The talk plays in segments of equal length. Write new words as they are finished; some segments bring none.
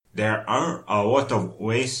There are a lot of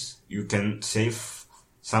ways you can save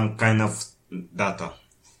some kind of data.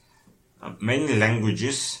 Many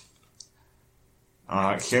languages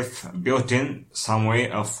have built-in some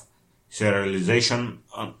way of serialization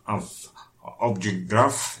of object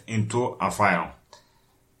graph into a file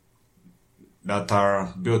that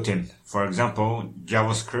are built-in. For example,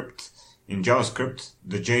 JavaScript. In JavaScript,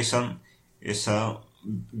 the JSON is a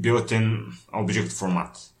built-in object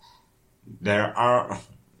format. There are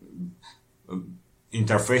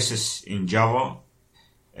interfaces in Java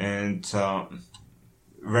and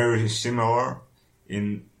very similar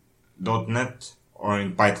in .NET or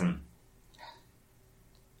in Python.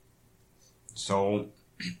 So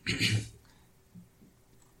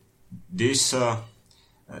these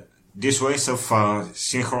ways of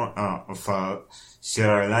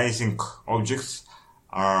serializing objects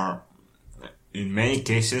are in many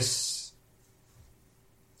cases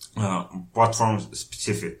platform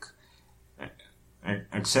specific,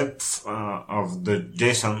 except of the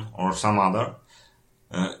JSON or some other.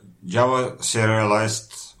 Java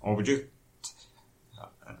serialized object,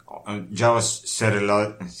 Java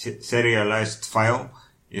serialized file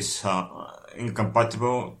is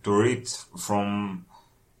incompatible to read from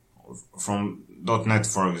 .NET,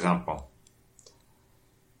 for example.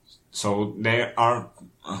 So there are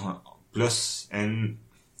plus and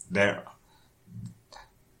there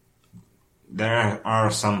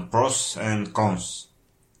are some pros and cons.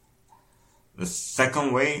 The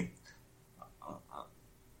second way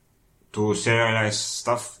to serialize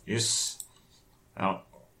stuff is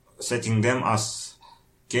setting them as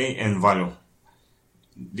key and value.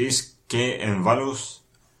 These key and values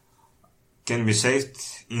can be saved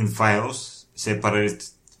in files separated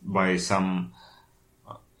by some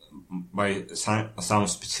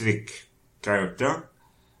specific character,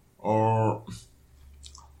 or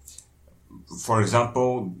for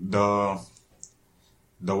example the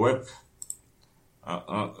web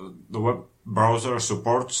browser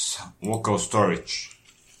supports local storage.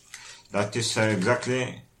 That is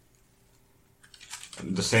exactly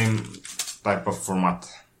the same type of format.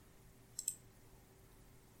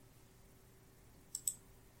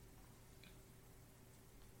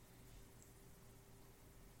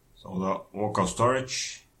 So the local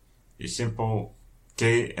storage is simple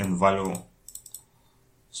key and value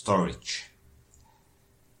storage.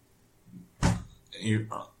 The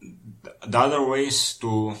other ways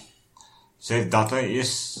to save data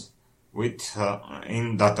is with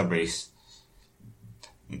in database.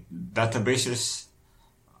 Databases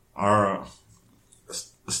are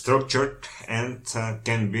structured and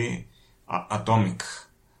can be atomic.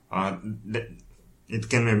 It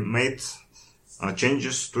can be made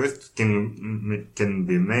changes to it can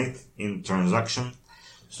be made in transaction.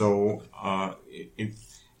 So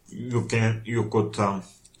you could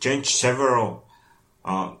change several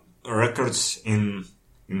records in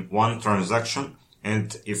one transaction,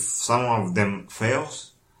 and if some of them fail,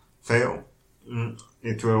 the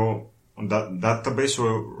database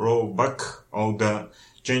will roll back all the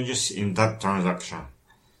changes in that transaction.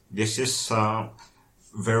 This is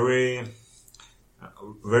very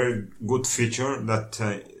good feature that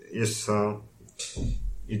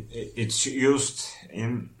it's used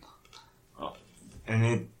in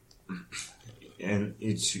and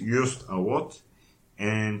it's used a lot,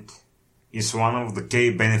 and is one of the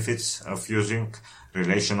key benefits of using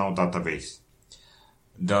relational database.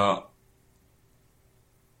 The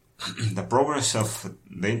progress of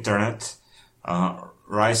the internet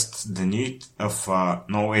raised the need of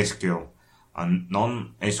NoSQL, a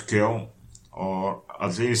non-SQL or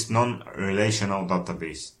at least non-relational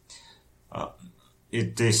database.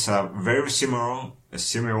 It is very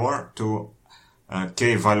similar to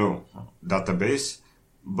key-value database,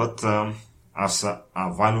 but as a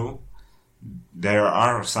value, there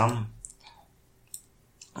are some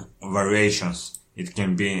variations. It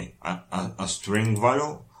can be a string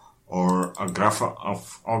value, or a graph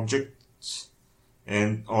of objects,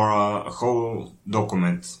 or a whole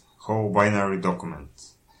binary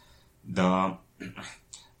document. The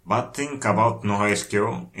bad thing about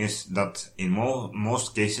NoSQL is that in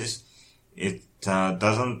most cases it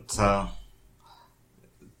doesn't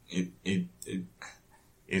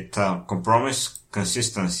compromise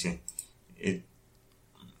consistency.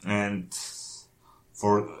 And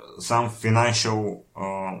for some financial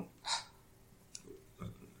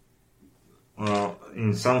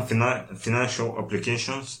in some financial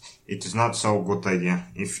applications, it is not so good idea.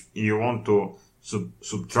 If you want to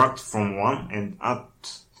subtract from one and add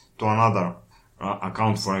to another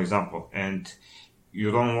account, for example, and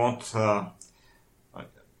you don't want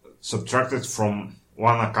subtract it from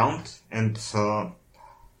one account and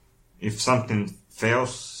if something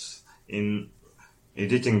fails in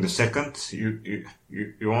editing the second, you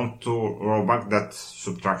want to roll back that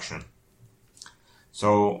subtraction.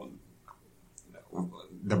 So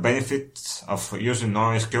the benefit of using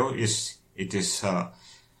NoSQL is it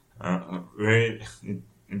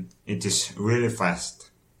is really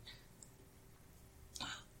fast.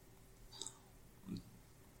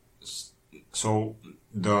 So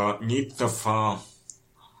the need of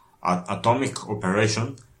atomic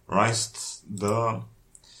operation raised the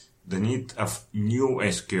need of new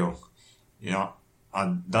SQL, a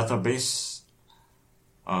database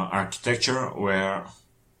architecture where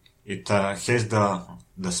it has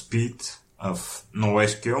the speed of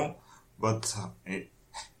NoSQL, but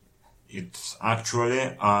it's actually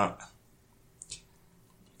a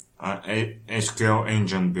SQL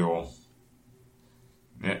engine below.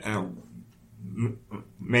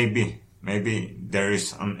 Maybe there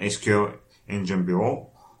is an SQL engine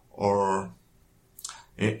below, or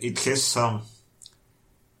it has some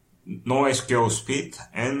NoSQL speed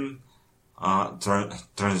and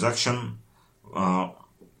transaction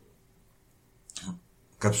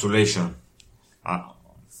capsulation.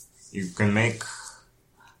 You can make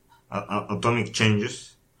atomic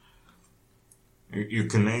changes. You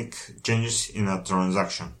can make changes in a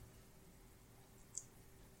transaction.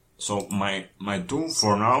 So my tool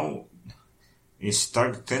for now is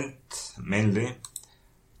targeted mainly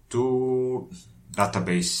to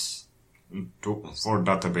for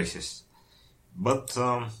databases. But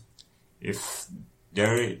if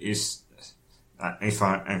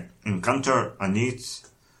I encounter a need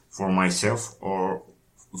for myself or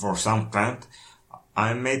for some client,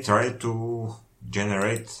 I may try to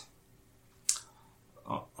generate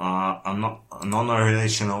a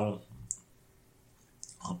non-relational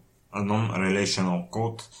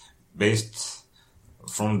code based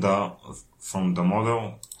from the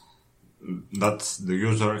model that the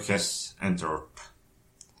user has entered.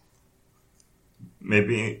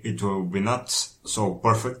 Maybe it will be not so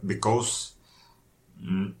perfect because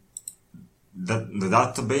the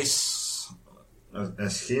database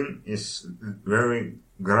as him is very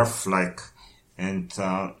graph-like, and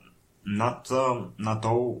not all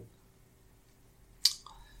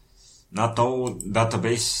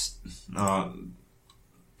database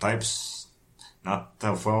types, not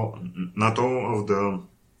all of the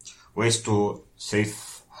ways to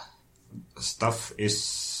save stuff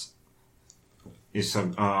is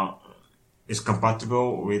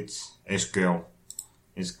compatible with SQL.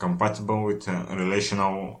 Is compatible with the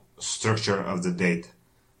relational structure of the data.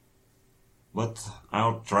 But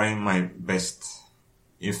I'll try my best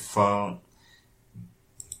if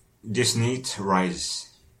this need rises.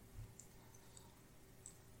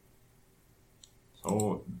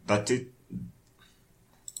 So that's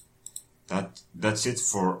it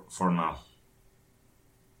for now.